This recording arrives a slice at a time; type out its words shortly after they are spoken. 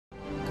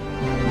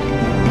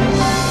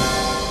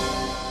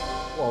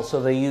Well, so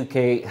the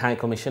UK High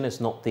Commission is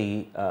not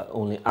the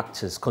only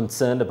actors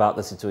concerned about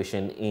the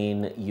situation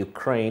in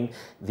Ukraine.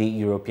 The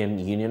European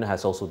Union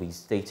has also been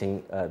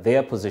stating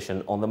their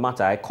position on the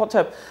matter. I caught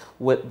up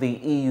with the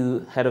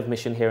EU head of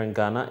mission here in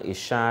Ghana,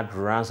 Ishad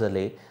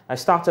Razale. I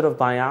started off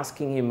by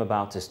asking him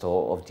about his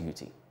tour of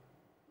duty.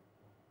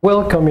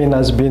 Welcoming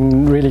has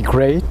been really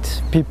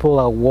great. People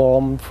are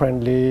warm,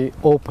 friendly,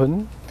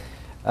 open.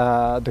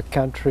 The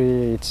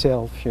country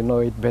itself, you know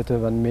it better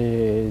than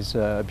me, is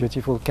a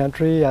beautiful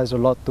country, has a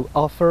lot to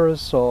offer,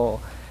 so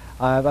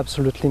I have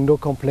absolutely no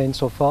complaints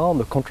so far. On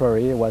the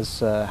contrary, I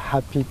was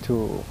happy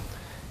to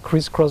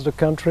crisscross the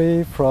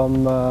country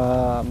from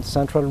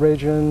central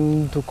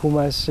region to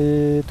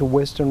Kumasi to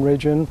western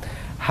region.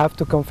 Have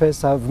to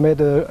confess I've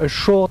made a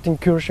short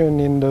incursion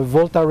in the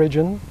Volta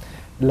region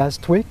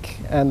last week,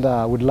 and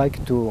I would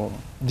like to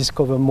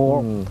discover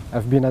more.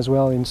 I've been as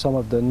well in some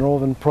of the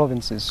northern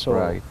provinces. So.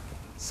 Right.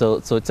 So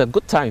it's a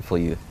good time for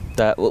you.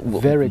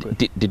 Very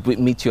good. Did we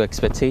meet your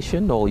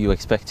expectation, or are you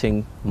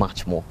expecting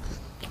much more?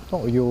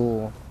 No,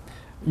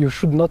 you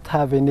should not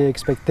have any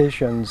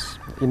expectations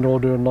in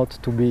order not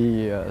to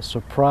be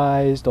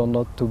surprised or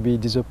not to be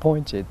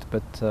disappointed.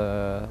 But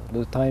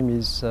the time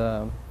is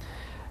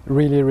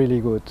really,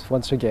 really good.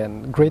 Once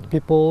again, great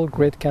people,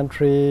 great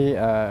country,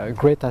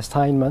 great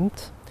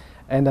assignment.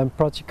 And I'm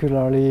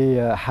particularly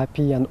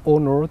happy and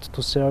honored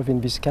to serve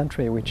in this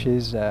country, which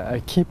is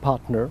a key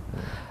partner.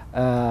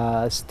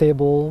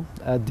 Stable,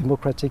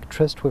 democratic,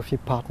 trustworthy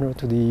partner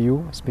to the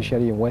EU,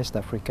 especially in West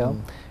Africa,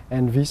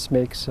 and this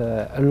makes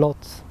a lot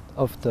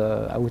of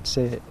the, I would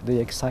say, the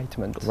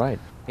excitement. Right,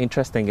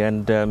 interesting.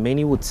 And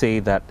many would say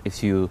that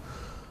if you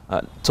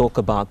talk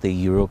about the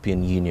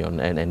European Union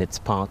and its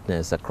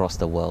partners across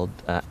the world,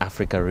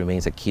 Africa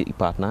remains a key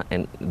partner,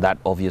 and that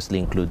obviously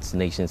includes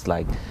nations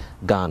like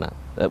Ghana.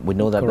 We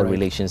know that the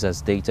relations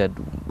has dated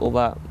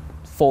over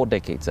 4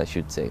 decades, I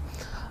should say.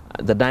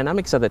 The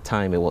dynamics at the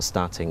time it was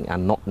starting are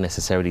not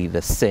necessarily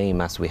the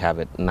same as we have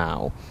it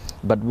now.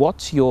 But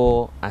what's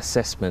your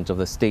assessment of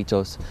the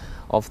status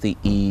of the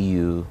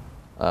EU-Ghana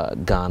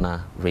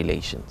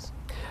relations?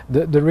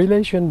 The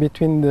relation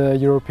between the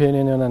European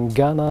Union and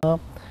Ghana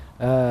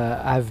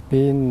have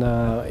been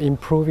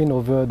improving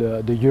over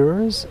the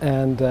years,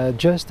 and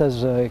just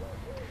as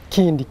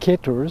key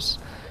indicators,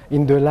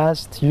 in the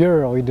last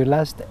year or in the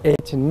last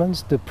 18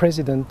 months, the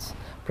President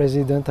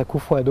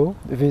Akufo-Addo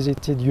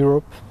visited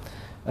Europe,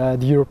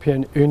 the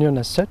European Union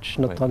as such,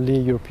 not only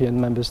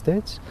European member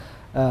states,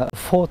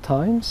 4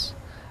 times.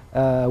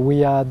 We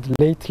had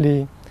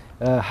lately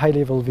a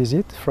high-level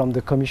visit from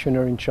the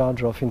Commissioner in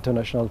charge of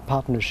international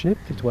partnership.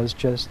 It was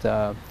just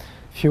a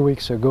few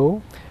weeks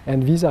ago,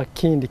 and these are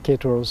key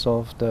indicators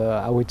of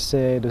the, I would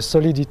say, the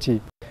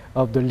solidity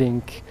of the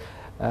link.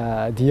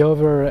 The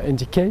other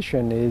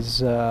indication is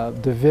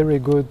the very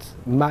good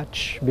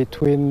match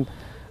between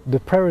the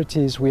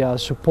priorities we are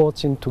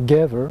supporting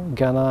together,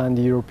 Ghana and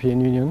the European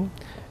Union,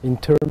 in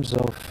terms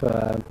of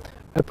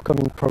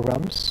upcoming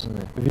programs.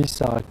 These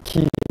are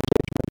key in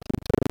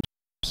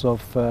terms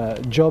of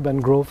job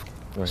and growth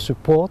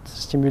support,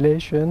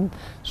 stimulation,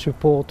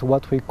 support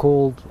what we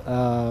call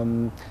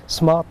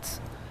smart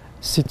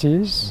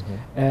cities,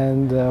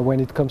 and when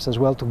it comes as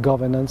well to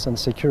governance and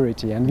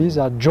security. And these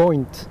are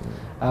joint,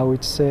 I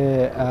would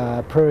say,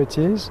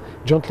 priorities,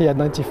 jointly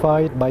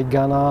identified by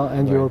Ghana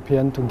and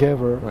European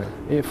together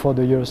for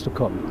the years to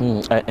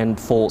come. And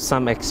for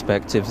some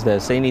experts, if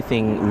there's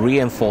anything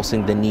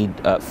reinforcing the need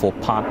for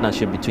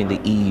partnership between the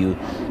EU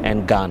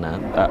and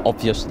Ghana,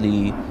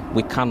 obviously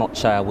we cannot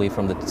shy away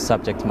from the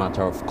subject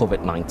matter of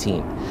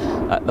COVID-19.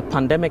 The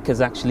pandemic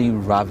has actually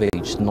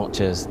ravaged not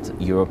just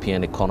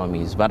European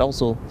economies, but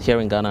also here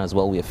in Ghana as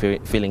well. We are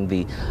feeling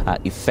the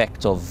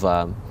effect of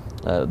the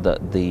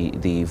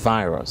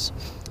virus.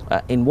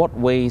 In what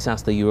ways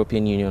has the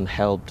European Union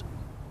helped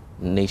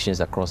nations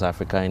across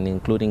Africa, and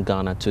including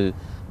Ghana, to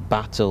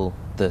battle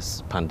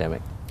this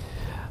pandemic?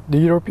 The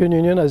European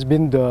Union has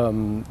been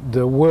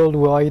the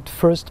worldwide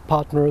first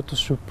partner to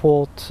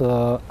support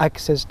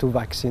access to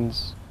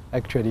vaccines,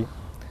 actually.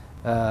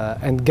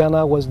 And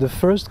Ghana was the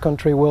first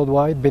country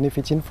worldwide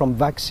benefiting from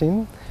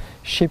vaccine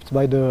shipped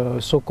by the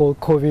so-called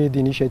COVID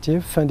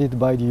initiative funded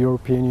by the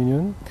European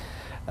Union.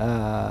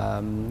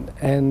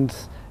 And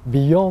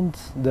beyond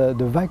the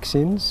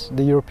vaccines,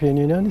 the European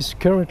Union is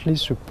currently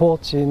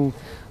supporting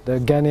the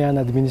Ghanaian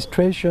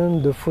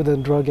administration, the Food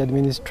and Drug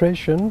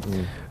Administration,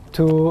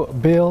 to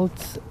build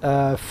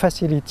a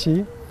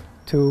facility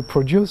to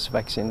produce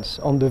vaccines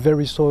on the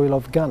very soil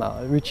of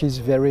Ghana, which is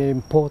very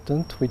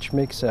important, which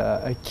makes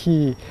a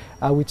key,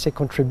 I would say,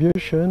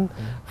 contribution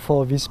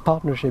for this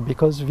partnership,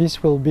 because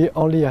this will be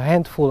only a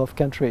handful of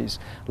countries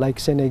like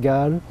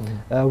Senegal,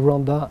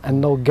 Rwanda,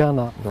 and now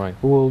Ghana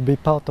who will be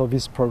part of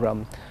this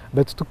program.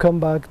 But to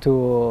come back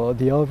to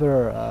the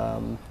other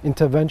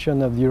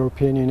intervention of the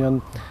European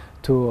Union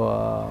to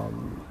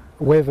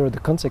weather the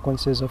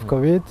consequences of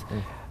COVID,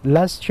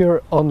 last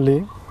year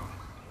only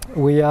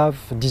we have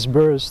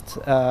disbursed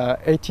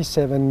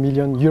 87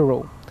 million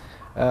euro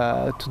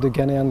to the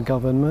Ghanaian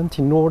government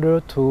in order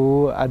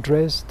to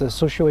address the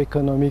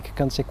socio-economic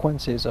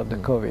consequences of the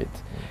COVID.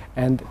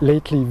 And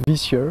lately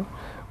this year,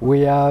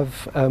 we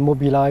have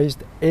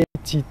mobilized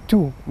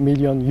 82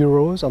 million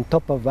euros on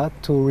top of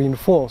that to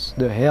reinforce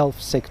the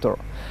health sector.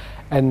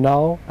 And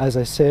now, as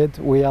I said,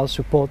 we are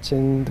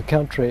supporting the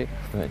country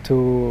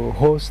to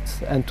host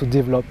and to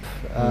develop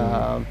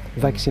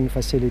vaccine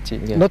facility.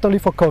 Yeah. Not only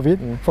for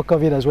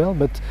COVID as well,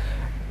 but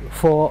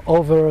for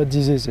other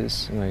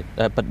diseases. Right.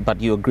 But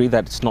you agree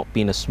that it's not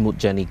been a smooth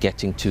journey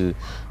getting to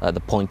the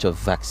point of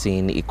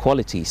vaccine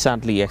equality.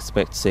 Sadly,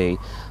 experts say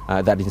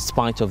that in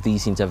spite of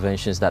these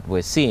interventions that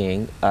we're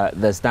seeing,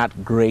 there's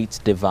that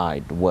great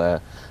divide where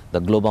the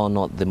global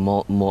north, the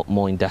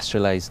more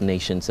industrialized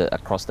nations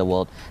across the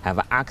world have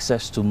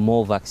access to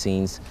more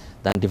vaccines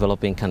than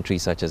developing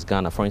countries such as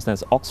Ghana. For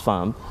instance,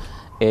 Oxfam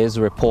is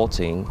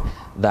reporting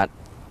that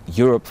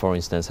Europe, for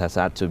instance, has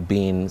had to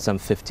bin some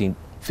 50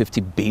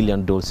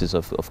 billion doses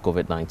of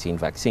COVID-19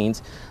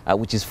 vaccines,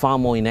 which is far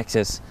more in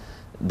excess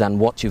than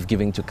what you've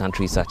given to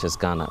countries such as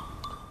Ghana.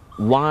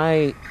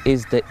 Why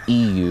is the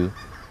EU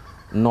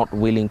not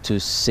willing to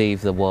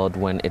save the world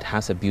when it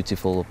has a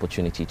beautiful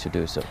opportunity to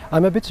do so?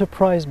 I'm a bit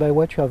surprised by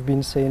what you have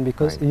been saying,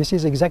 because this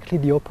is exactly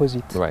the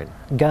opposite. Right.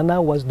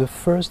 Ghana was the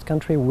first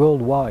country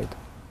worldwide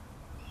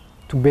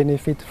to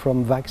benefit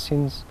from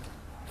vaccines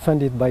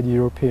funded by the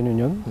European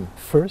Union,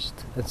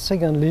 first. And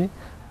secondly,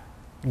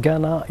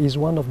 Ghana is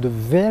one of the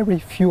very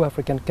few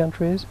African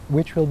countries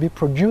which will be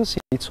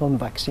producing its own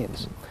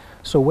vaccines.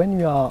 So when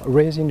you are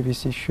raising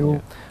this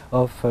issue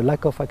of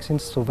lack of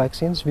access to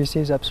vaccines, this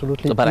is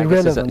absolutely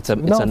irrelevant. It's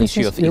an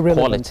issue of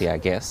equality, I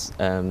guess.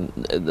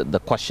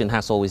 The question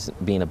has always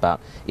been about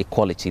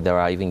equality. There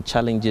are even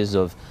challenges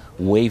of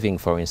waiving,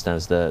 for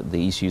instance, the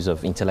issues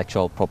of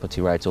intellectual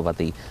property rights over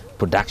the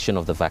production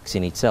of the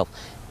vaccine itself.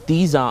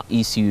 These are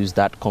issues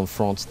that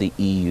confront the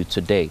EU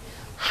today.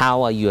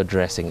 How are you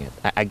addressing it?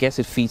 I guess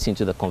it feeds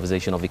into the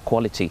conversation of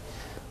equality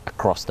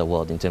across the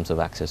world in terms of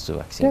access to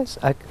vaccines.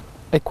 Yes,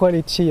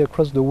 equality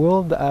across the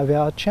world, there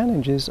are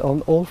challenges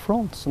on all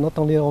fronts, not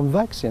only on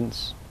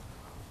vaccines.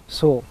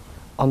 So,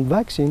 on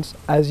vaccines,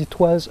 as it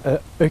was an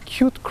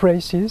acute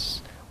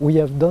crisis, we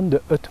have done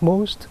the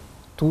utmost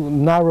to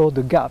narrow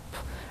the gap.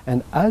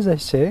 And as I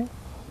say,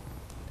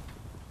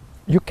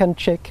 you can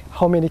check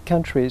how many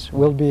countries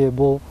will be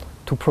able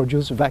to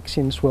produce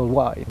vaccines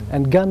worldwide.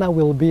 And Ghana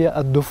will be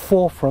at the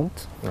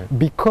forefront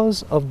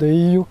because of the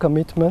EU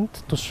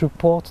commitment to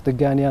support the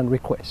Ghanaian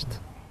request.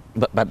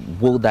 But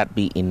will that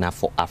be enough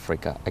for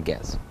Africa, I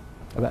guess?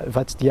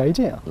 That's the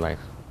idea. Right.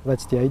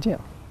 That's the idea.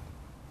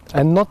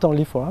 And not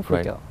only for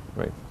Africa.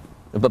 Right.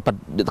 But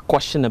the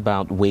question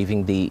about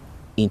waiving the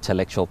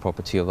intellectual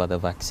property of other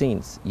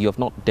vaccines, you have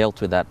not dealt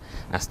with that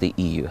as the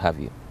EU, have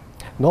you?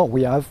 No,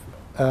 we have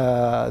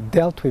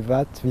dealt with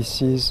that.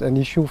 This is an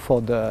issue for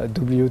the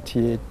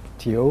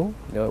WTO,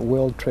 the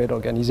World Trade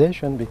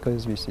Organization,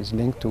 because this is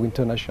linked to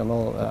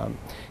international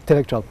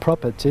intellectual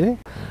property.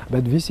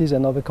 But this is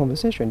another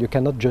conversation. You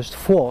cannot just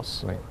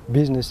force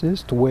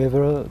businesses to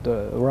waiver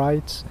the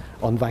rights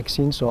on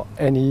vaccines or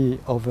any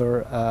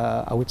other,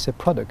 I would say,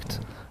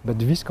 product. But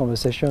this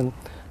conversation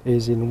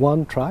is in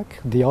one track.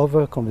 The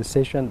other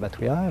conversation that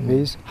we have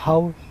is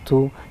how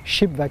to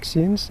ship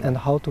vaccines and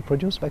how to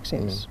produce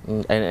vaccines.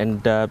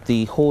 And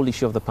the whole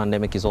issue of the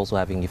pandemic is also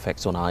having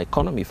effects on our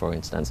economy, for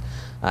instance.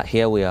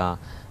 Here we are,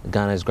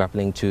 Ghana is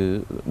grappling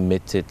to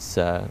meet its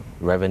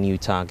revenue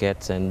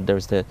targets, and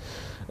there's the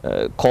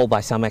call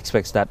by some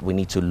experts that we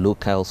need to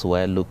look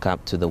elsewhere, look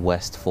up to the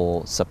West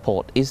for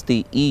support. Is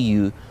the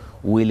EU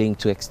willing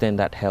to extend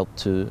that help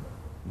to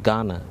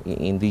Ghana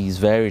in these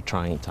very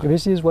trying times?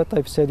 This is what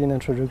I've said in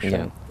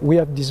introduction. We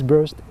have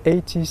disbursed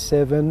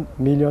 87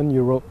 million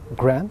euro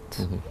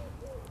grant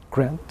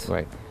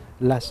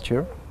last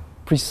year,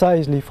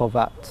 precisely for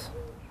that.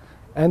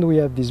 And we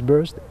have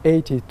disbursed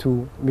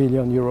 82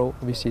 million euro,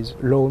 this is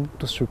loan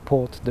to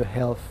support the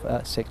health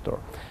sector.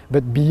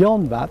 But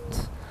beyond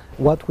that,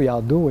 what we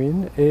are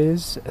doing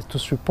is to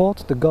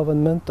support the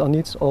government on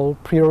its all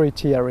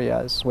priority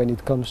areas when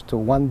it comes to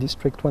one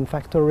district, one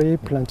factory,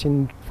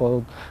 planting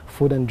for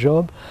food and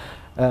job,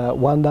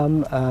 one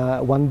dam,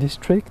 one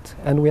district,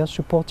 and we are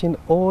supporting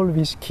all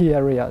these key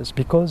areas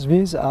because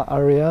these are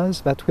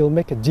areas that will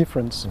make a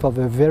difference for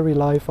the very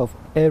life of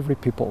every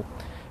people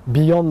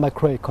beyond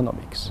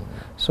macroeconomics.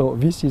 So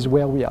this is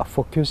where we are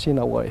focusing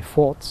our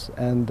efforts,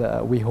 and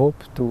we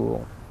hope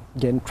to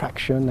gain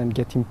traction and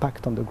get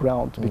impact on the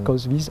ground,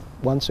 because this,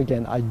 once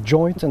again, a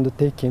joint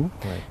undertaking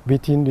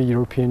between the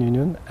European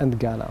Union and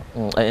Ghana.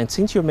 And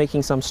since you're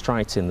making some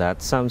strides in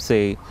that, some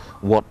say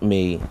what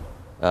may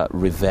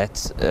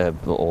revert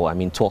or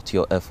thwart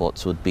your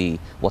efforts would be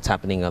what's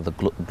happening on the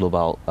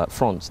global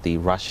front, the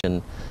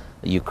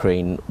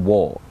Russian-Ukraine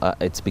war.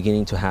 It's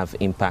beginning to have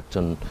impact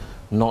on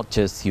not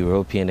just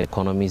European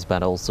economies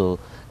but also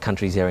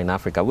countries here in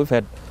Africa. We've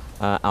had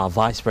our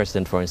Vice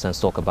President, for instance,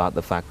 talk about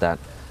the fact that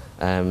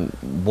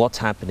what's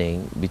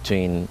happening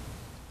between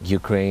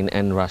Ukraine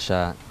and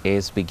Russia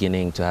is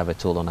beginning to have a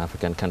toll on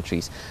African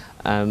countries.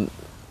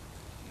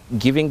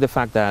 given the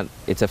fact that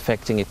it's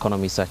affecting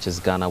economies such as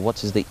Ghana,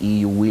 what is the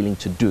EU willing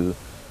to do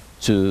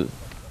to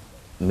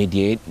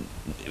mediate,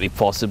 if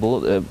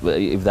possible,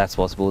 if that's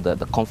possible,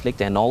 the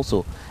conflict, and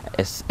also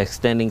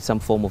extending some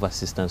form of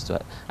assistance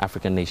to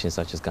African nations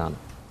such as Ghana?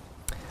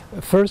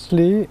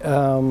 Firstly,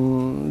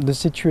 the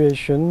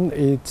situation,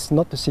 it's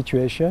not a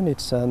situation,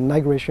 it's an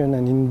aggression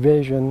and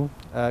invasion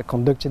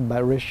conducted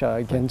by Russia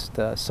against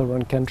a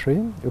sovereign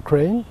country,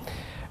 Ukraine,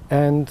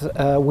 and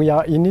we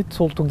are in it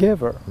all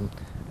together.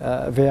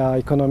 There are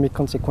economic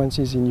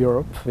consequences in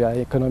Europe, there are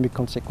economic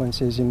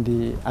consequences in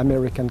the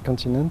American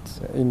continent,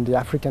 in the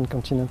African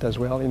continent as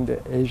well, in the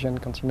Asian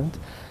continent.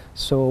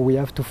 So we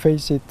have to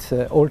face it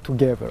all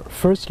together.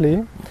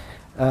 Firstly,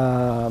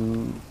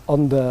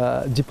 on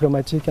the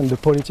diplomatic and the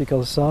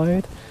political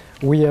side,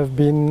 we have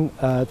been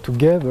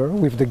together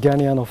with the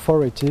Ghanaian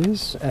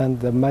authorities and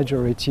the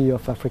majority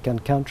of African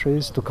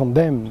countries to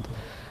condemn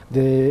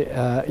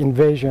the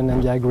invasion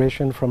and the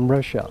aggression from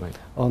Russia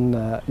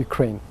on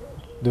Ukraine,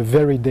 the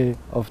very day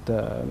of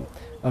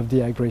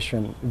the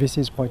aggression. This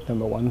is point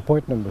number one.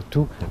 Point number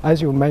two,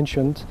 as you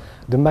mentioned,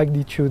 the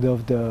magnitude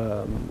of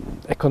the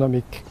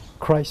economic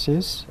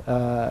crisis,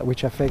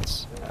 which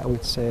affects, I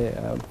would say,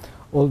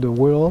 all the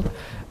world,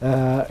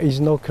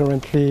 is now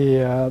currently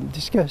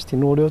discussed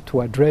in order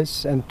to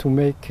address and to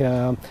make,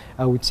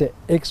 I would say,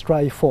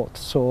 extra effort.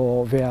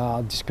 So there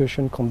are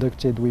discussions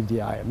conducted with the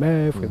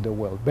IMF, with the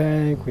World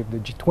Bank, with the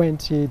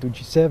G20, the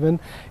G7,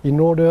 in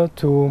order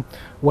to,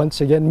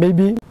 once again,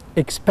 maybe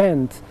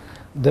expand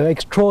the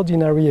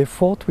extraordinary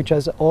effort which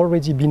has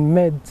already been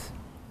made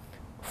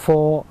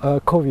for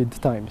COVID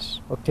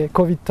times. Okay,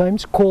 COVID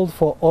times called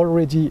for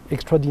already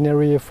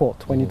extraordinary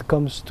effort when it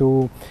comes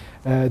to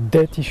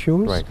debt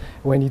issues,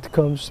 when it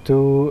comes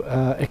to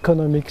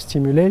economic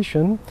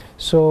stimulation.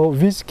 So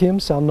these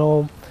schemes are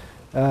now,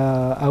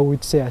 I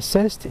would say,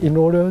 assessed in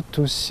order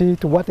to see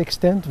to what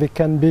extent they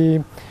can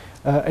be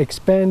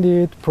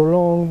expanded,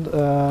 prolonged,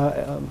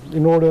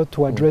 in order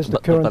to address the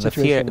current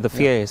situation. But the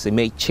fear is it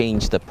may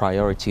change the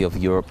priority of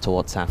Europe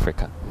towards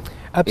Africa.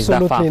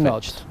 Absolutely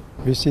not.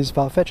 This is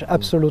far-fetched.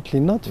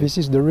 Absolutely not. This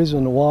is the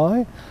reason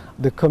why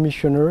the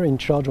commissioner in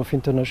charge of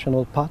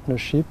international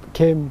partnership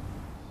came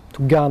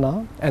to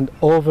Ghana and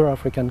other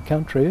African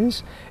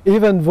countries,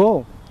 even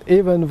though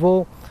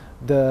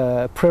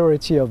the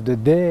priority of the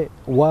day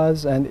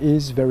was and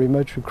is very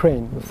much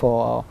Ukraine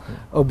for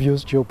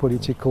obvious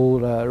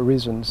geopolitical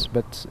reasons.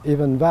 But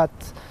even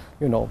that,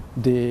 you know,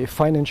 the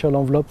financial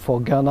envelope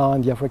for Ghana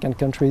and the African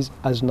countries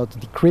has not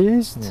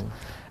decreased.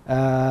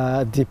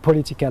 The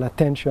political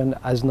attention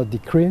has not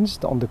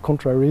decreased, on the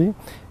contrary,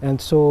 and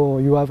so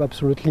you have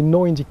absolutely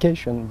no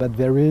indication that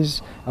there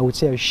is, I would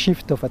say, a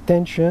shift of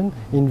attention,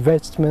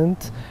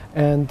 investment,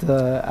 and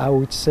I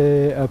would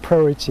say a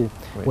priority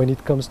when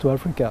it comes to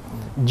Africa.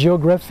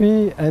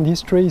 Geography and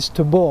history is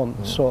stubborn,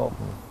 so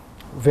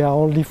there are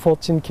only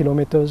 14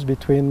 kilometers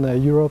between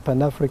Europe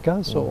and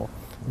Africa, so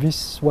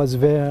this was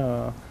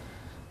there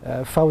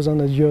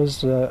 1,000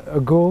 years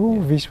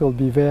ago, this will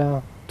be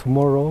there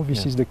tomorrow.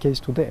 This is the case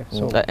today.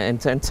 So.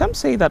 And some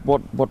say that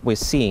what we're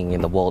seeing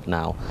in the world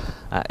now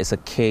is a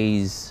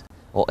case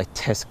or a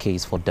test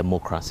case for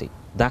democracy.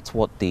 That's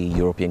what the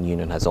European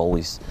Union has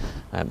always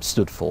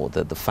stood for,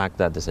 the fact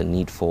that there's a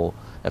need for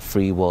a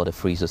free world, a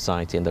free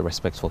society, and the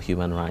respect for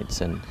human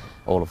rights and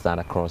all of that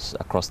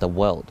across the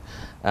world.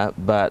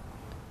 But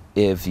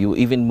if you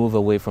even move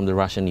away from the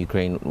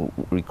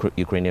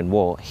Russian-Ukrainian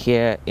war,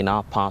 here in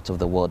our part of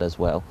the world as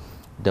well,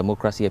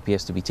 democracy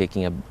appears to be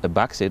taking a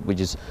backseat,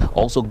 which is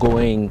also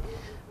going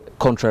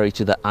contrary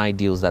to the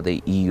ideals that the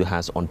EU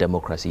has on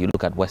democracy. You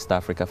look at West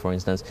Africa, for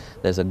instance,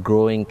 there's a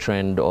growing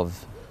trend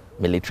of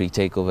military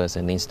takeovers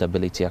and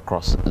instability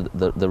across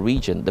the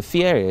region. The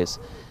fear is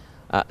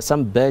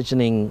some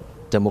burgeoning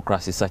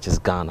democracies such as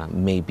Ghana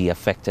may be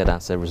affected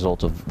as a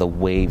result of the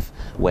wave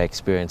we're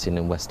experiencing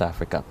in West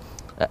Africa.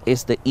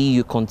 Is the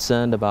EU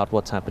concerned about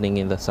what's happening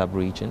in the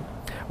sub-region?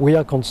 We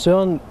are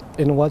concerned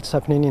in what's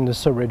happening in the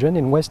sub-region,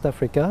 in West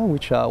Africa,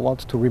 which I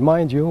want to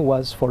remind you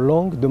was for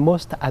long the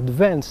most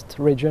advanced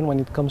region when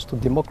it comes to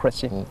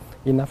democracy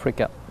in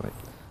Africa.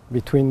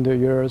 Between the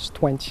years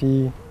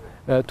 2000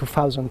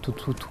 to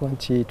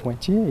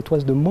 2020, it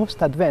was the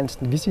most advanced.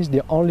 This is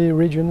the only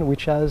region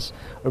which has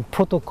a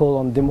protocol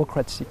on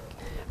democracy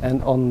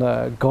and on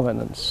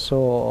governance.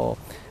 So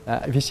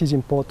this is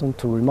important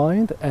to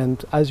remind,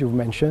 and as you've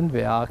mentioned,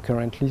 there are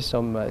currently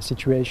some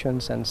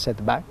situations and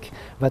setbacks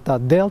that are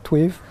dealt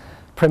with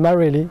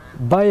primarily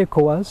by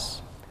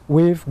ECOWAS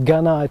with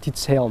Ghana at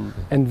its helm.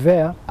 And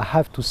there, I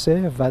have to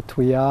say that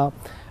we are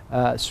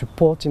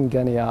supporting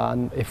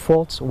Ghanaian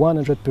efforts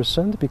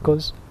 100%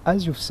 because,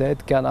 as you've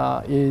said,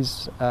 Ghana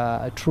is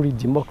a truly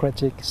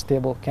democratic,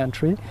 stable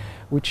country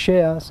which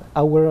shares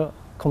our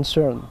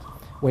concern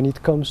when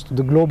it comes to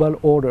the global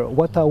order.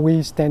 What are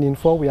we standing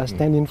for? We are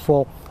standing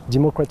for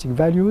democratic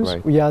values.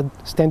 We are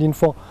standing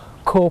for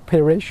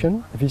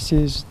cooperation. This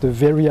is the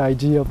very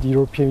idea of the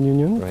European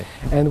Union.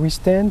 And we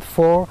stand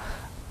for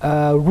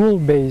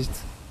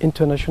rule-based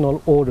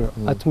international order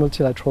at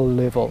multilateral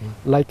level,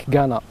 like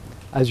Ghana.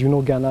 As you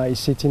know, Ghana is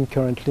sitting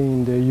currently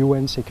in the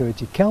UN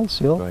Security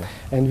Council, Right.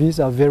 and these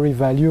are very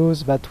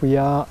values that we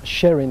are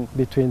sharing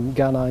between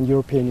Ghana and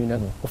European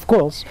Union. Of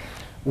course,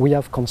 we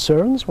have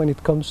concerns when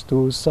it comes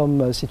to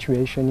some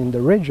situation in the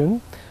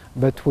region,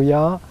 but we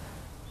are,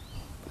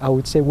 I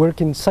would say,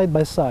 working side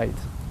by side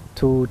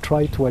to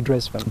try to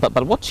address them.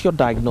 But what's your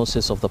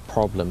diagnosis of the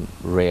problem,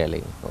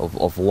 really,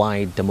 of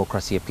why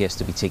democracy appears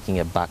to be taking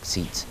a back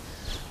seat?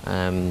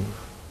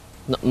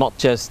 Not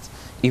just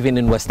even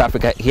in West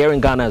Africa, here in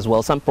Ghana as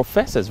well, some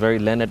professors, very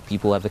learned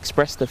people, have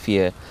expressed the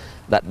fear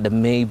that there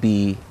may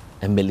be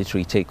a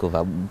military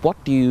takeover. What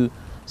do you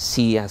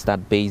see as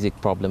that basic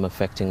problem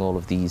affecting all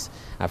of these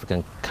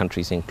African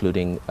countries,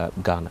 including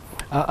Ghana?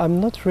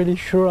 I'm not really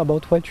sure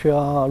about what you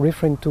are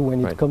referring to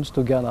when Right. it comes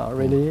to Ghana,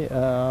 really.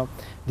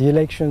 The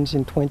elections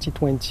in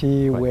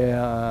 2020 Right.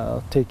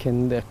 were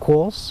taken their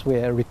course,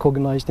 were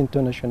recognized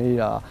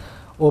internationally,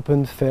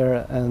 open,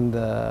 fair and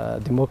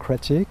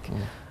democratic.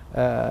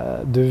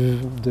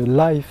 The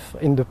life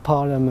in the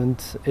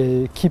parliament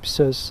keeps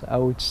us, I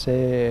would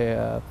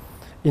say,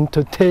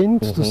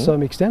 entertained to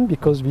some extent,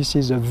 because this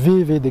is a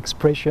vivid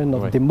expression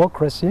of Right.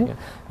 democracy. Yeah.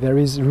 There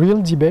is real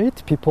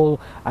debate, people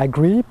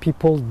agree,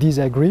 people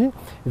disagree.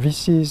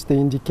 This is the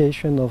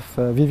indication of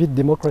vivid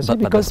democracy. But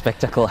the because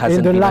spectacle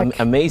hasn't been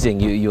amazing,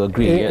 you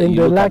agree? in You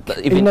the look lack-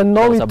 at even in a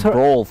there was a no-return-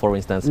 brawl, for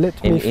instance,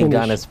 Let me in finish.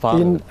 Ghana's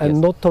parliament. In an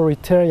Yes.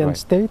 authoritarian Right.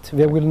 state,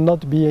 there will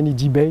not be any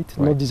debate,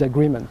 no Right.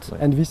 disagreement.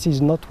 Right. And this is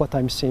not what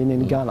I'm seeing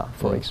in Ghana,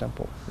 for Mm.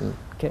 example. Mm.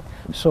 Okay,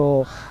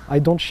 so I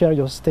don't share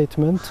your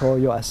statement or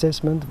your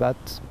assessment that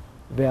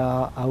there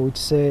are, I would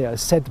say, a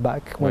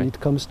setback when Right. it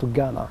comes to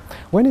Ghana.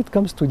 When it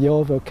comes to the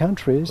other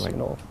countries, Right. you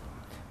know,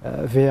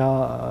 there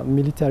are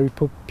military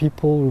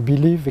people who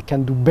believe they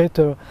can do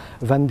better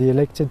than the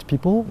elected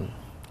people.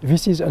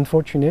 This is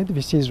unfortunate,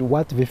 this is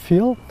what they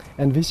feel,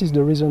 and this is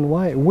the reason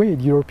why we,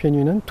 the European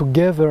Union,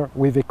 together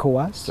with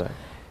ECOWAS, Right.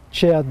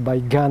 chaired by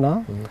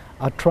Ghana,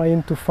 are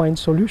trying to find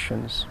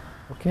solutions.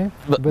 Okay?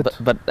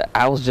 But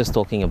I was just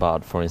talking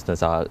about, for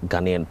instance, our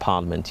Ghanaian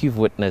parliament. You've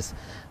witnessed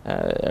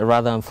a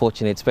rather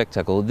unfortunate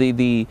spectacle.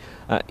 The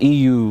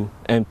EU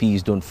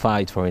MPs don't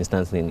fight, for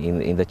instance,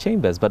 in the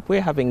chambers, but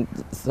we're having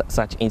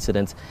such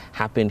incidents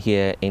happen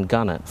here in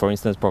Ghana. For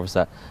instance,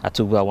 Professor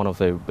Atugba, one of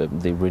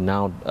the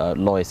renowned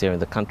lawyers here in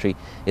the country,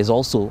 is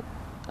also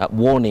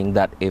warning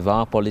that if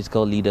our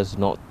political leaders do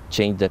not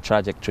change the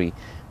trajectory,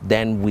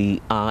 then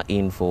we are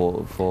in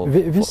for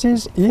this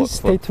is his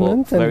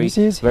statement, and very, this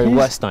is very his,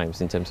 worse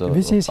times in terms of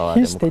this is our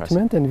his democracy.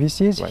 statement, and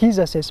this is Right. his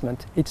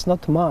assessment. It's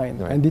not mine,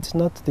 Right. and it's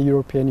not the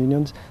European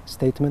Union's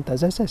statement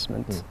as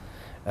assessment.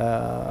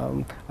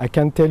 I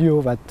can tell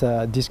you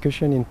that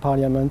discussion in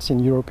parliaments in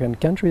European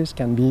countries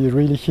can be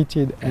really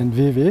heated and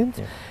vivid.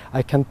 Yeah.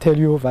 I can tell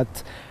you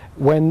that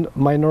when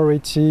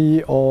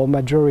minority or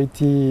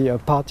majority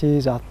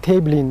parties are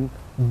tabling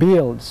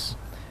bills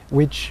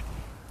which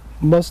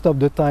most of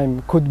the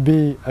time could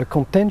be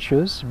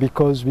contentious,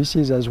 because this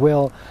is as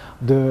well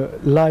the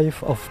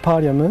life of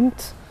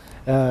parliament.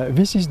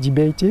 This is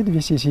debated,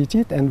 this is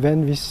heated, and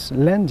then this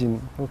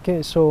landing.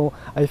 Okay, so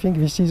I think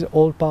this is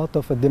all part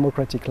of a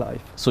democratic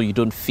life. So you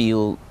don't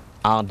feel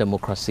our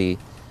democracy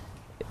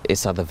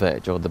is at the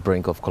verge or the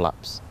brink of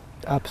collapse?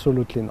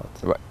 Absolutely not.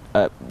 Right.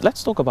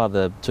 Let's talk about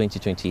the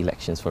 2020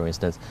 elections, for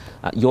instance.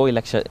 Your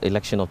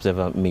election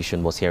observer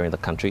mission was here in the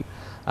country.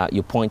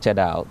 You pointed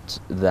out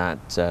that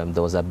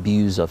there was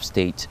abuse of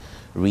state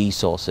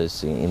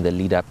resources in the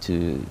lead up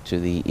to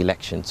the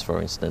elections,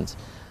 for instance.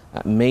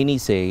 Many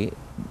say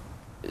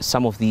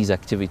some of these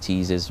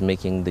activities is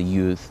making the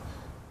youth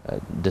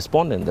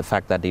despondent. The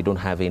fact that they don't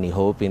have any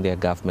hope in their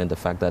government, the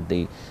fact that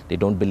they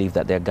don't believe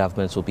that their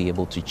governments will be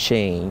able to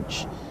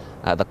change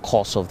the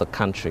course of the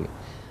country.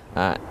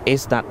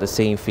 Is that the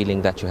same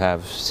feeling that you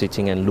have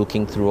sitting and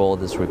looking through all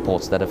these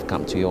reports that have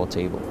come to your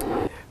table?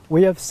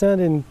 We have sent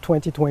in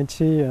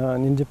 2020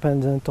 an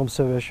independent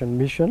observation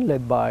mission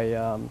led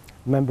by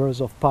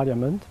members of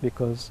parliament,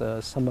 because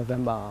some of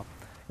them are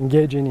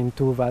engaging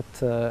into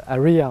that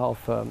area of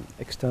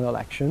external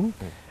action.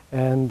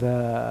 And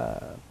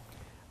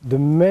the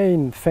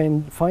main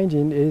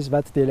finding is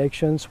that the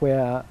elections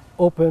were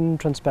open,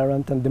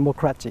 transparent and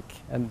democratic.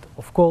 And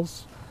of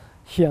course,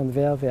 here and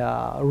there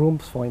are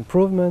rooms for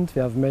improvement.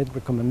 We have made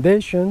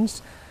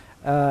recommendations.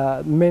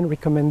 Main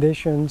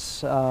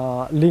recommendations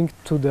are linked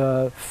to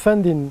the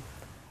funding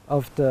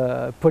of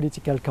the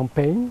political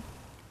campaign,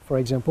 for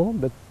example,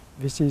 but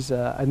this is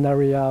an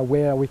area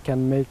where we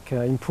can make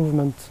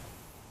improvement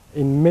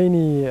in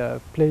many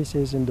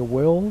places in the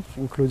world,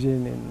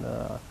 including in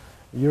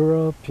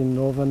Europe, in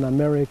Northern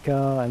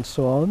America and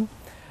so on.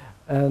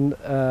 And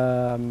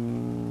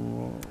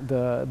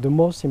the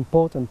most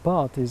important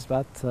part is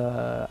that,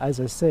 as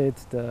I said,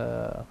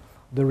 the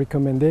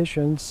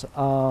recommendations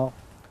are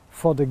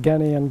for the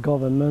Ghanaian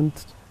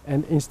government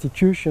and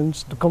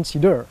institutions to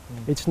consider.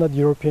 It's not the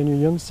European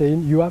Union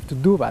saying you have to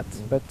do that,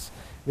 but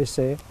they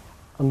say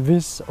on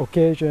this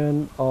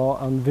occasion or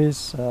on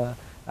this,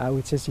 I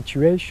would say,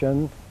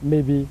 situation,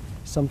 maybe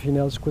something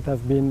else could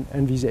have been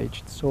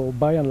envisaged. So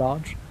by and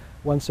large,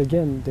 once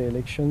again, the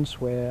elections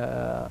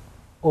were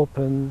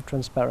open,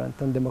 transparent,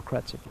 and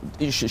democratic.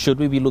 Should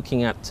we be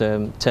looking at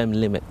term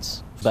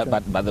limits?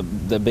 But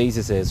the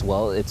basis is,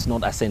 well, it's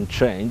not as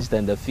entrenched,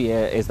 and the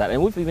fear is that,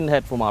 and we've even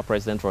heard from our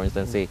president, for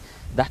instance, say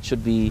that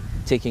should be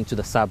taken to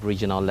the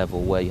sub-regional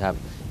level where you have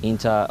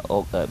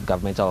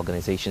inter-governmental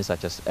organizations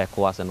such as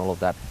ECOWAS and all of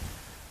that,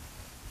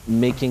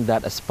 making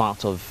that as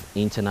part of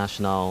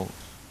international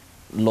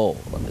law,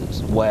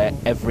 where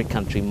every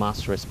country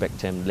must respect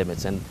term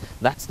limits, and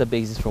that's the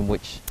basis from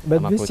which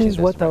But this is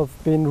what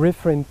I've been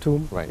referring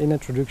to in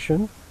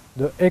introduction,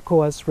 the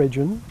ECOWAS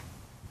region,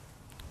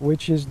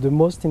 which is the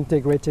most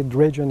integrated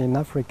region in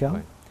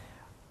Africa,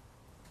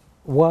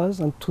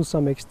 was, and to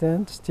some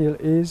extent still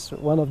is,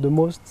 one of the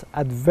most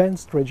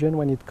advanced regions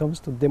when it comes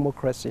to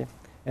democracy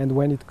and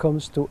when it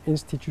comes to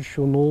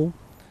institutional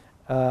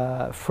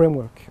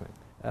framework.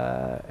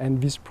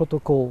 And this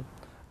protocol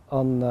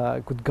on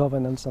good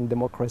governance and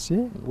democracy,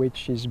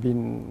 which has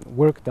been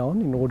worked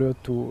on in order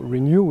to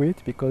renew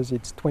it, because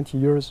it's 20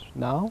 years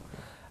now,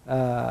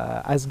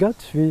 has got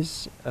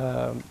this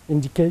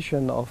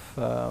indication of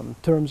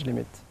terms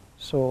limit.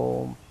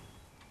 So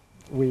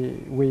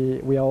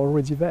we are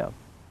already there.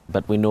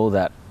 But we know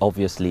that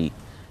obviously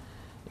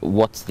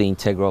what's the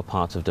integral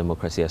part of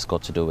democracy has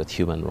got to do with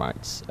human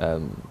rights.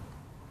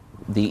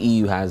 The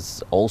EU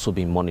has also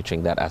been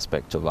monitoring that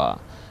aspect of our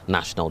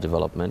national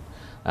development.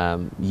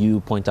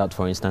 You point out,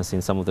 for instance,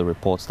 in some of the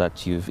reports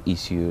that you've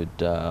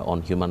issued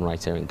on human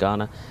rights here in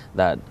Ghana,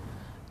 that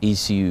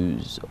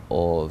issues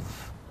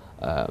of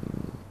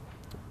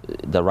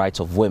the rights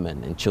of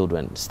women and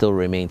children still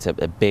remains a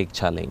big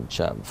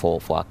challenge for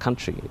our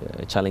country,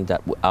 a challenge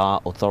that our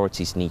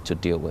authorities need to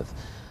deal with.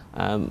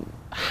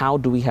 How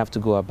do we have to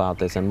go about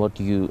this, and what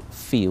do you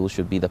feel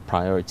should be the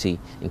priority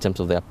in terms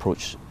of the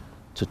approach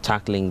to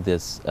tackling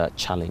this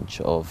challenge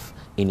of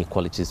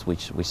inequalities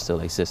which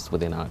still exist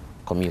within our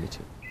community?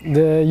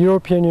 The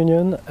European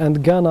Union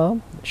and Ghana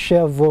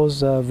share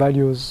those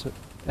values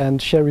and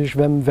cherish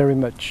them very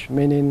much,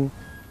 meaning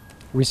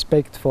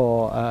respect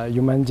for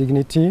human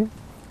dignity,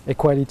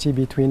 equality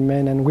between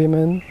men and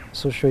women,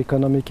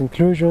 socio-economic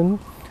inclusion,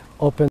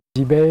 open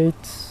debate,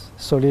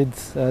 solid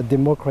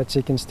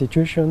democratic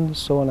institutions,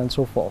 so on and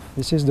so forth.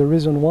 This is the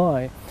reason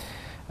why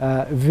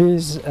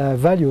these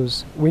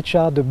values, which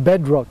are the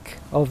bedrock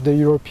of the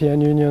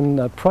European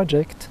Union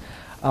project,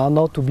 are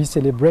now to be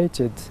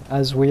celebrated,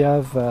 as we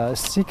have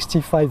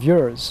 65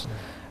 years,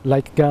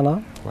 like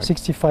Ghana,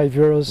 65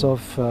 years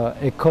of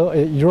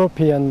a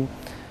European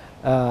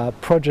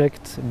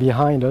project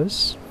behind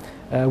us.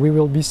 We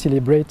will be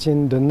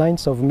celebrating the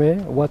 9th of May,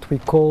 what we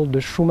call the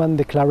Schuman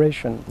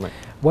Declaration.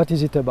 What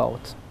is it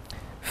about?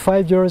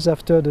 5 years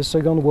after the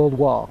Second World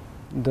War,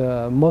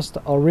 the most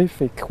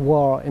horrific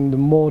war in the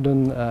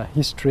modern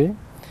history,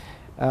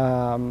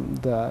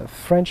 the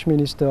French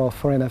Minister of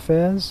Foreign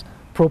Affairs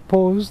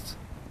proposed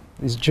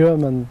his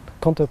German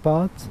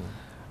counterpart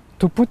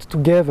to put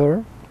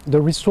together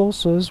the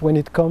resources when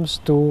it comes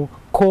to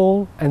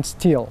coal and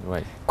steel.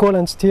 Coal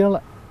and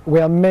steel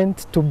were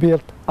meant to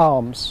build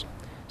arms.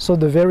 So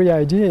the very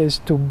idea is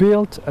to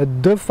build a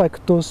de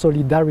facto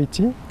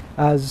solidarity,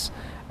 as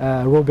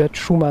Robert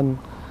Schuman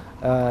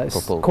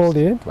called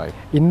it,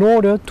 in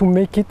order to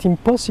make it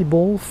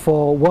impossible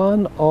for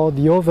one or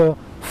the other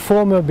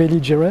former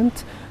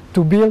belligerent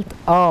to build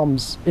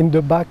arms in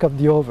the back of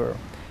the other.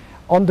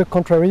 On the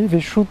contrary, they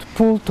should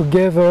pull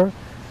together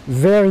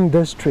their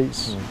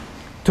industries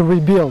to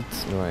rebuild.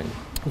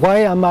 Why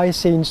am I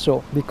saying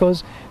so?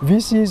 Because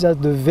this is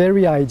at the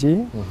very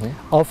idea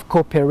of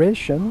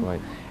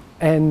cooperation,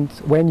 and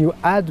when you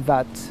add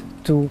that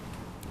to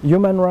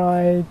human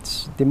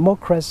rights,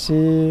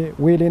 democracy,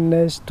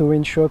 willingness to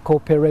ensure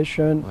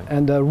cooperation,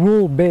 and a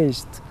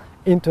rule-based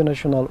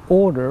international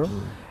order,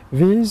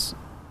 these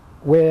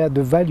were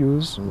the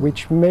values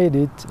which made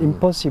it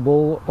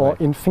impossible or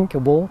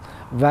unthinkable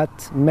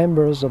that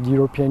members of the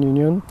European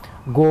Union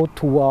go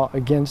to war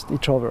against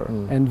each other.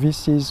 And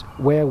this is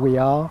where we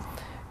are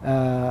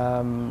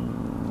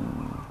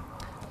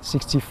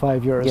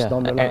 65 years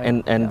down the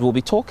line. And we'll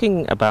be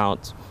talking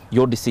about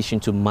your decision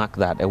to mark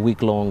that, a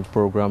week-long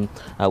program.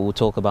 We'll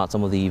talk about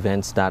some of the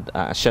events that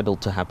are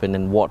scheduled to happen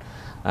and what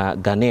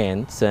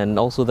Ghanaians and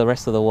also the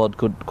rest of the world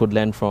could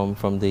learn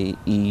from the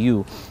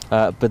EU.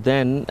 But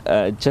then,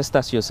 just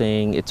as you're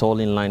saying, it's all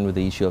in line with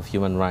the issue of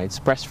human rights.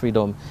 Press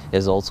freedom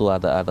is also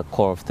at the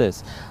core of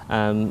this.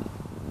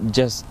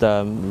 Just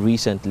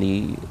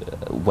recently,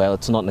 well,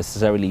 it's not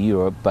necessarily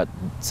Europe, but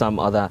some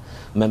other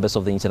members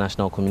of the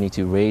international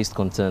community raised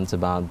concerns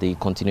about the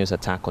continuous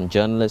attack on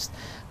journalists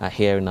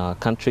here in our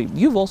country.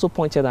 You've also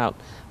pointed out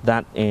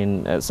that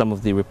in some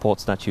of the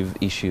reports that you've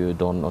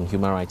issued on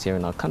human rights here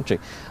in our country.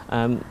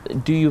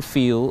 Do you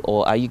feel,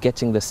 or are you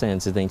getting the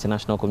sense, is the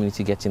international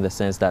community getting the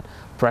sense that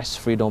press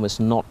freedom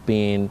is not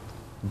being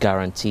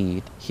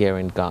guaranteed here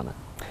in Ghana?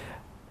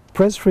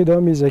 Press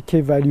freedom is a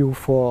key value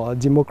for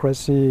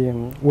democracy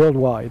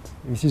worldwide.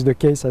 This is the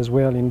case as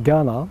well in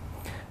Ghana.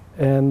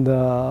 And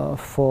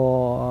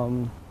for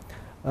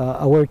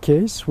our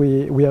case.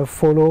 We have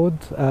followed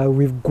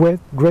with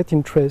great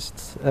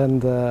interest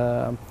and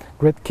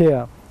great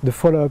care the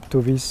follow-up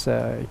to this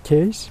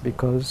case,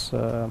 because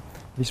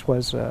this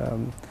was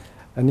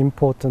an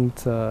important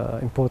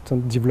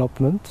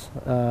development.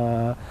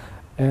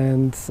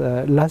 And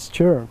last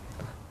year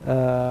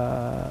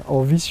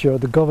or this year,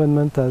 the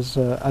government has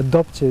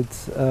adopted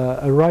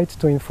a right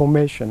to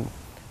information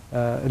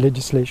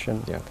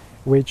legislation,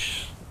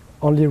 which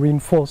only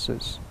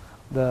reinforces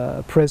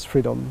the press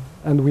freedom,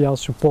 and we are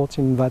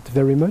supporting that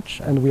very much,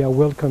 and we are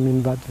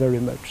welcoming that very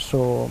much.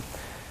 So,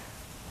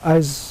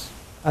 as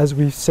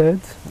we've said,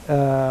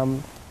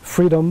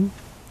 freedom,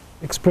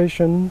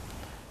 expression,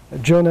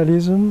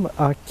 journalism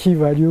are key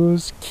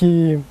values,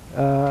 key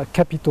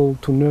capital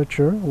to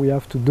nurture. We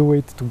have to do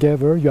it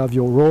together. You have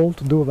your role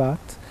to do that.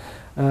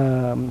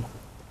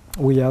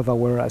 We have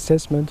our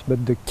assessment,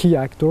 but the key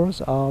actors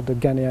are the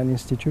Ghanaian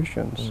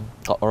institutions.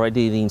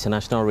 Already the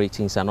international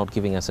ratings are not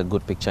giving us a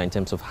good picture in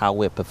terms of how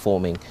we're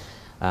performing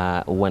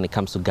when it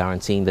comes to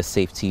guaranteeing the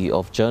safety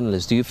of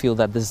journalists. Do you feel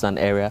that this is an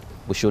area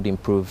we should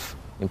improve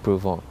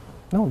on?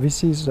 No,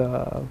 this is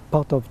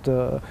part of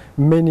the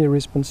many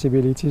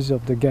responsibilities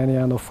of the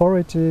Ghanaian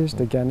authorities,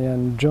 the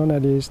Ghanaian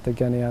journalists, the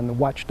Ghanaian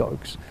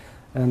watchdogs,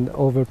 and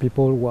other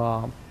people who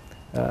are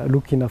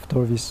looking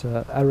after this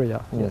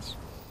area. Yes.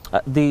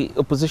 The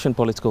opposition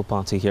political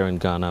party here in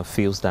Ghana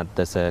feels that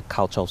there's a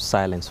culture of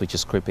silence which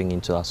is creeping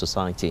into our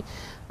society,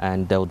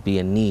 and there would be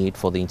a need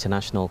for the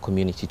international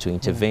community to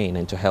intervene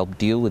and to help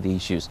deal with the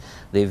issues.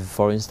 They've,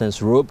 for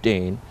instance, roped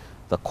in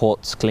the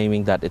courts,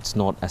 claiming that it's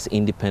not as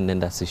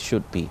independent as it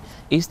should be.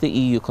 Is the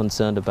EU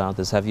concerned about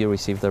this? Have you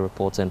received the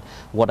reports, and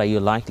what are you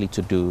likely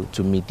to do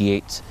to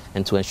mediate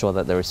and to ensure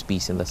that there is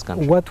peace in this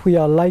country? What we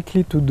are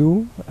likely to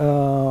do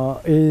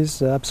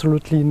is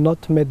absolutely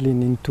not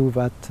meddling into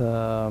that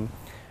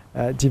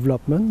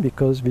development,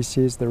 because this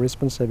is the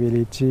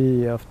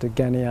responsibility of the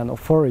Ghanaian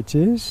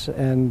authorities,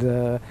 and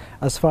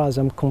as far as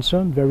I'm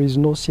concerned, there is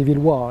no civil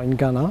war in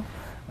Ghana.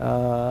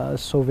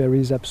 So there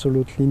is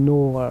absolutely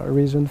no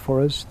reason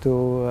for us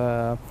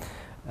to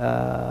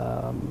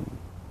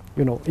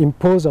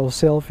impose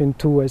ourselves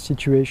into a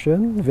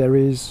situation. There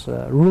is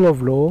rule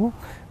of law,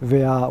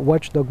 there are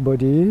watchdog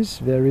bodies,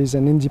 there is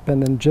an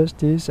independent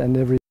justice, and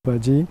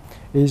everybody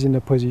is in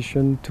a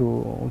position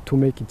to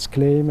make its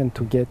claim and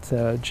to get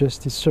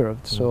justice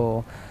served.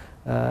 So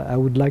I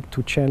would like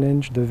to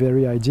challenge the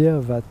very idea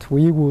that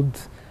we would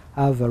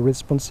have a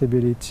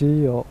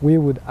responsibility, or we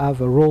would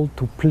have a role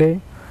to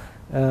play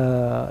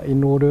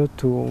in order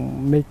to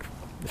make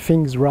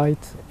things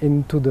right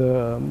into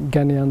the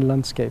Ghanaian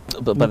landscape.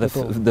 But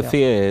the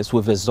fear is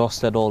we've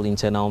exhausted all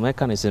internal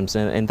mechanisms,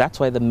 and that's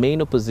why the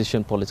main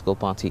opposition political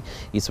party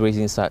is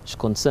raising such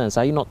concerns.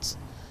 Are you not?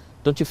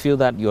 Don't you feel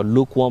that you're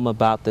lukewarm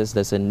about this?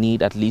 There's a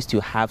need at least to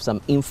have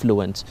some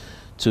influence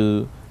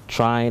to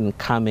try and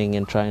coming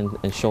and try and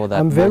ensure that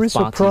I'm very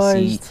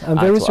surprised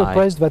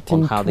that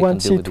in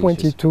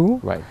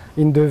 2022,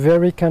 in the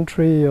very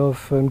country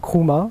of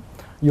Nkrumah,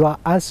 you are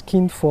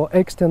asking for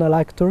external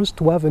actors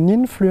to have an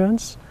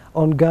influence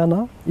on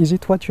Ghana. Is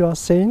it what you are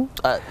saying?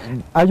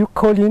 Are you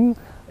calling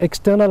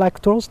external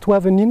actors to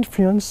have an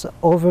influence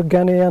over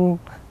Ghanaian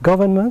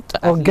government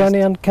or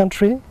Ghanaian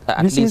country?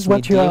 This is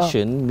what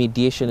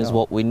mediation is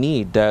what we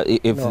need.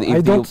 If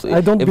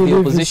the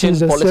opposition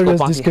political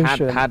party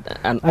had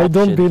an option, I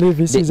don't believe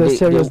this is a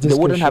serious discussion. They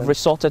wouldn't have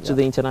resorted to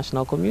the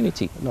international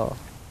community. No.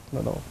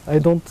 I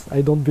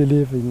don't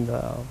believe in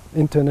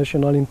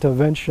international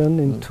intervention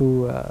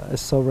into a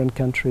sovereign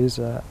country's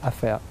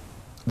affair.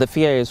 The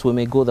fear is we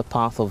may go the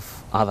path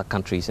of other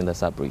countries in the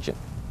sub-region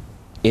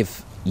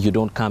if you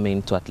don't come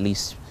in to at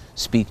least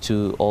speak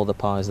to all the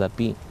powers that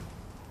be.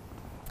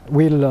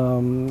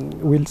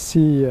 We'll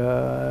see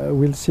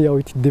how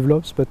it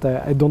develops, but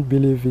I don't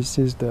believe this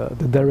is the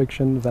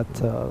direction that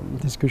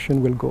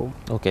discussion will go.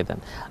 Okay then.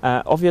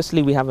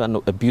 Obviously we have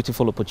a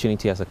beautiful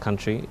opportunity as a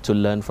country to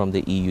learn from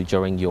the EU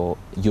during your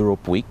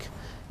Europe Week.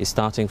 It's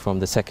starting from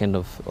the 2nd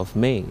of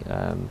May.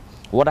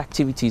 What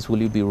activities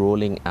will you be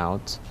rolling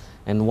out,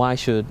 and why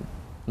should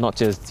not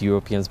just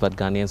Europeans but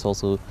Ghanaians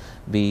also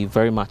be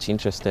very much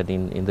interested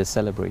in this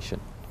celebration?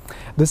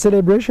 The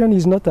celebration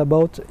is not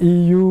about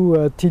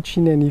EU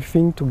teaching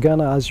anything to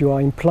Ghana, as you are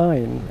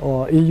implying,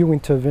 or EU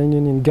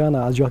intervening in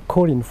Ghana, as you are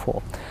calling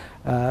for,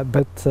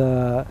 but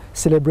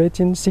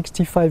celebrating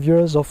 65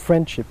 years of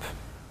friendship.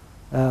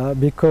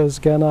 Because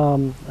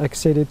Ghana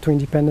acceded to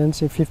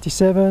independence in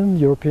 57,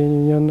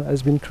 European Union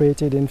has been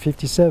created in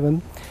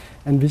 57,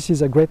 and this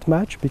is a great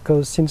match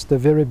because since the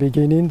very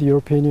beginning the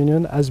European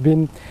Union has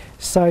been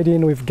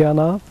siding with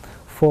Ghana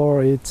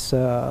for its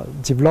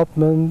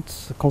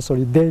development,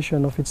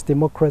 consolidation of its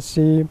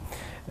democracy,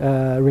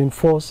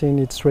 reinforcing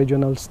its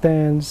regional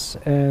stance,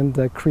 and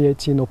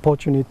creating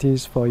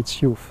opportunities for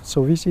its youth.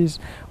 So this is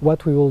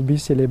what we will be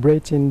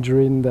celebrating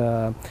during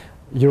the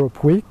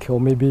Europe Week, or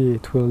maybe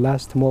it will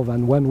last more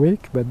than 1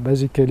 week, but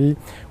basically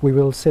we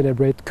will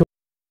celebrate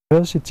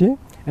diversity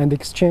and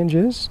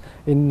exchanges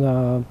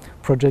in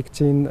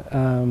projecting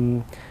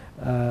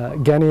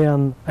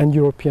Ghanaian and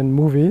European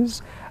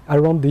movies.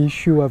 around the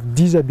issue of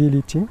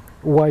disability.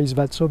 Why is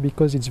that so?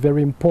 Because it's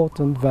very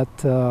important that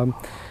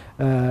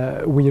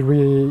we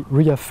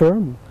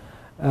reaffirm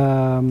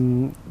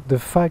the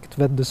fact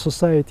that the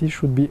society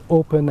should be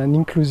open and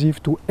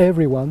inclusive to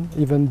everyone,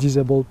 even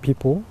disabled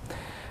people.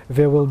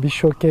 There will be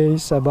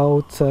showcase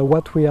about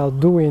what we are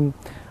doing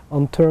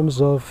in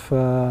terms of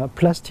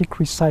plastic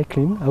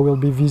recycling. I will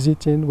be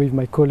visiting with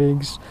my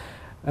colleagues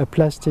a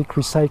plastic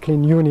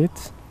recycling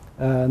unit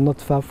not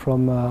far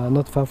from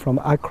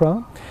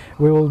Accra.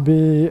 We will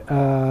be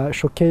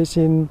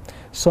showcasing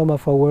some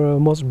of our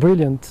most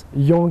brilliant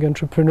young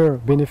entrepreneurs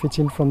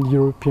benefiting from the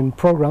European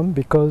program,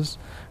 because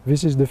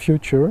this is the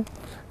future.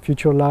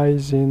 Future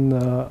lies in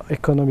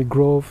economic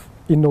growth,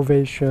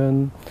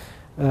 innovation,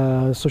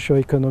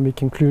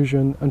 socio-economic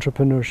inclusion,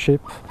 entrepreneurship.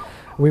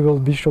 We will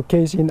be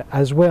showcasing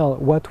as well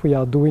what we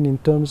are doing in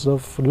terms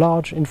of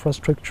large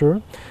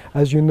infrastructure.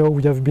 As you know,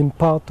 we have been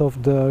part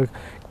of the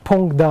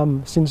Pong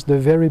Dam since the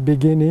very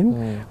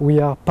beginning.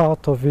 We are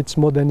part of its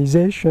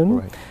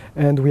modernization,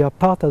 and we are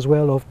part as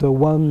well of the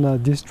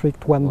One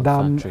District, One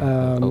Dam,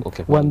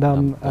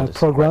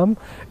 program.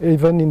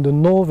 Even in the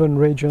northern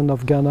region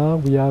of Ghana,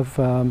 we have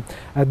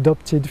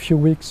adopted a few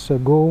weeks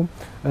ago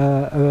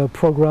a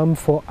program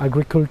for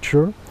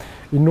agriculture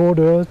in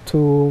order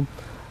to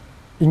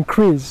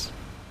increase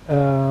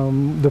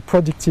the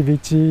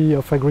productivity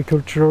of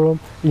agriculture,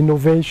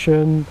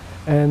 innovation,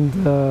 and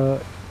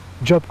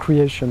job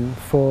creation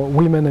for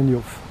women and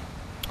youth.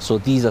 So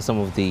these are some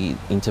of the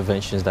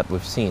interventions that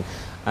we've seen.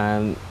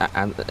 And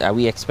are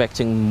we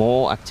expecting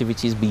more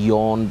activities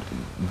beyond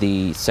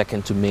the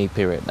 2nd to May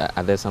period?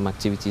 Are there some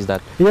activities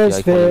that?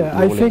 Yes,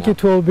 I think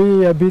it will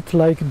be a bit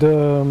like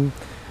the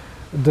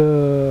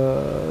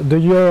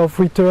year of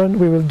return.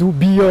 We will do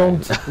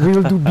beyond. We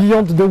will do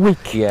beyond the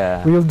week.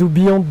 Yeah. We will do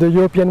beyond the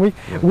European week.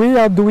 Yeah. We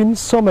are doing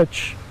so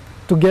much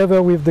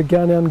together with the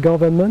Ghanaian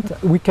government.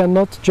 We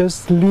cannot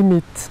just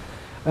limit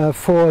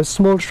for a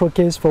small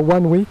showcase for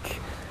 1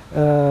 week.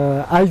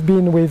 I've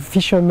been with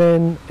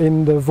fishermen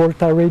in the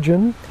Volta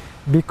region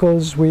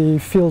because we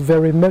feel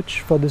very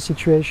much for the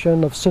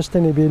situation of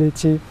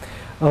sustainability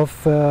of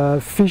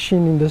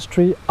fishing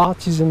industry,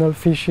 artisanal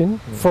fishing,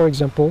 for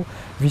example.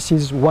 This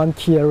is one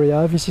key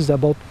area. This is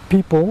about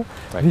people.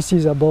 This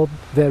is about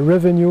their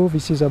revenue.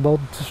 This is about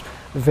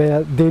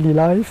their daily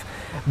life.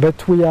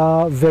 But we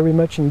are very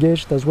much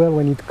engaged as well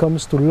when it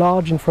comes to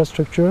large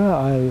infrastructure.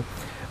 I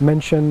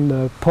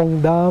mentioned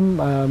Pong Dam,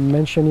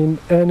 mentioning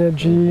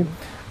energy,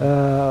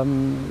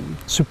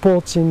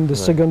 supporting the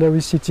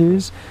secondary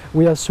cities.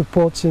 We are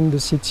supporting the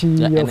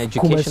city of and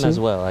education Kumasi. as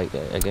well, I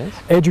guess.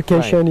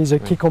 Education is a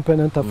key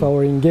component of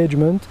our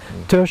engagement.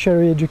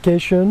 Tertiary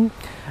education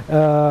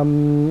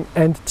and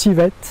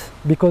TVET,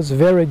 because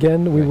there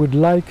again we would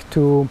like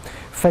to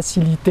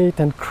facilitate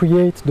and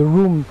create the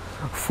room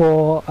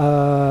for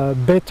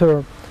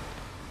better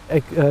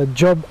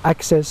job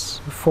access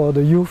for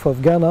the youth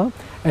of Ghana.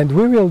 And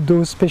we will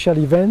do special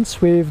events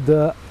with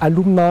the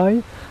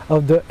alumni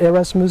of the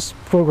Erasmus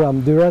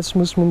program. The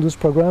Erasmus Mundus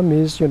program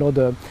is, you know,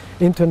 the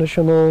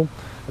international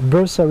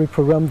bursary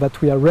program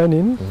that we are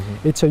running.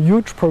 It's a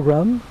huge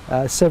program.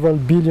 Several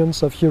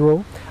billions of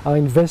euros are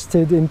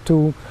invested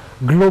into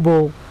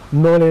global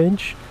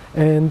knowledge,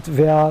 and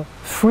there are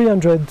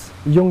 300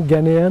 young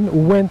Ghanaians who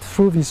went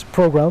through this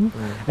program,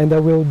 and I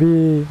will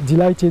be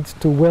delighted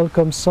to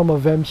welcome some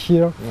of them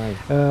here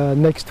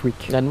next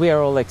week. And we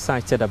are all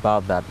excited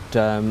about that.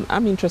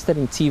 I'm interested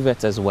in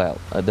TVET as well.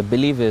 The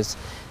belief is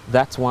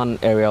that's one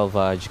area of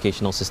our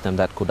educational system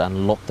that could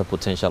unlock the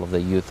potential of the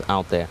youth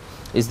out there.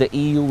 Is the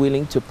EU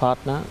willing to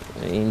partner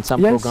in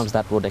some programs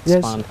that would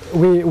expand?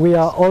 Yes, we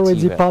are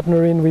already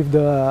partnering with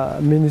the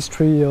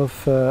Ministry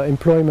of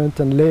Employment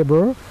and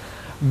Labour.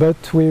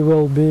 But we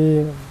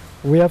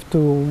have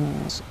to,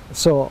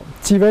 so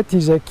TVET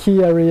is a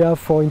key area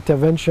for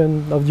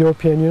intervention of the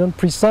European Union,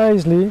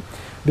 precisely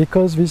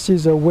because this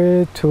is a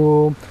way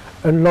to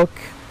unlock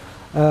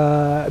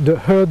the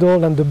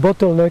hurdle and the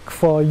bottleneck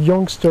for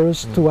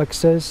youngsters to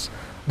access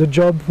the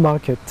job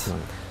market.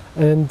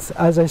 And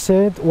as I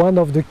said, one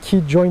of the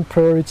key joint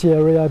priority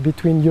areas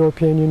between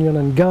European Union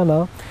and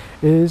Ghana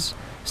is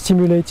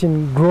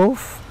stimulating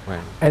growth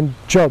and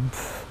job.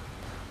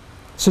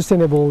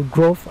 Sustainable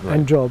growth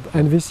and job,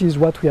 and this is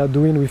what we are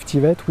doing with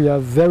TVET. We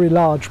have very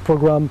large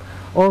program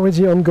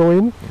already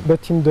ongoing,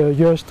 but in the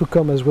years to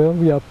come as well,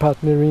 we are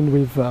partnering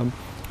with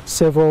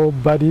several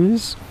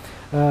bodies,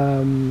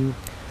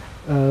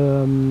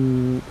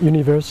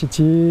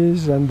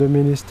 universities, and the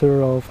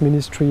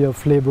Ministry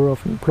of Labour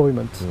of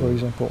Employment, for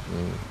example.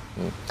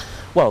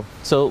 Well,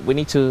 so we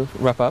need to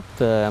wrap up.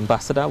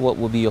 Ambassador, what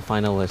will be your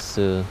final words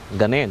to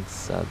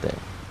Ghanaians out there?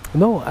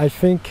 No, I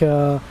think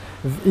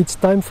it's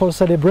time for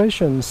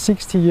celebration.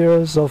 60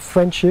 years of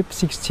friendship,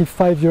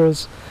 65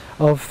 years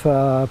of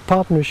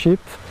partnership,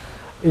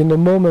 in a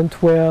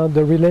moment where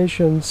the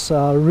relations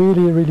are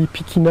really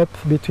picking up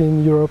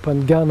between Europe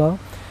and Ghana,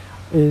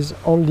 is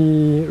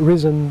only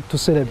reason to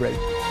celebrate.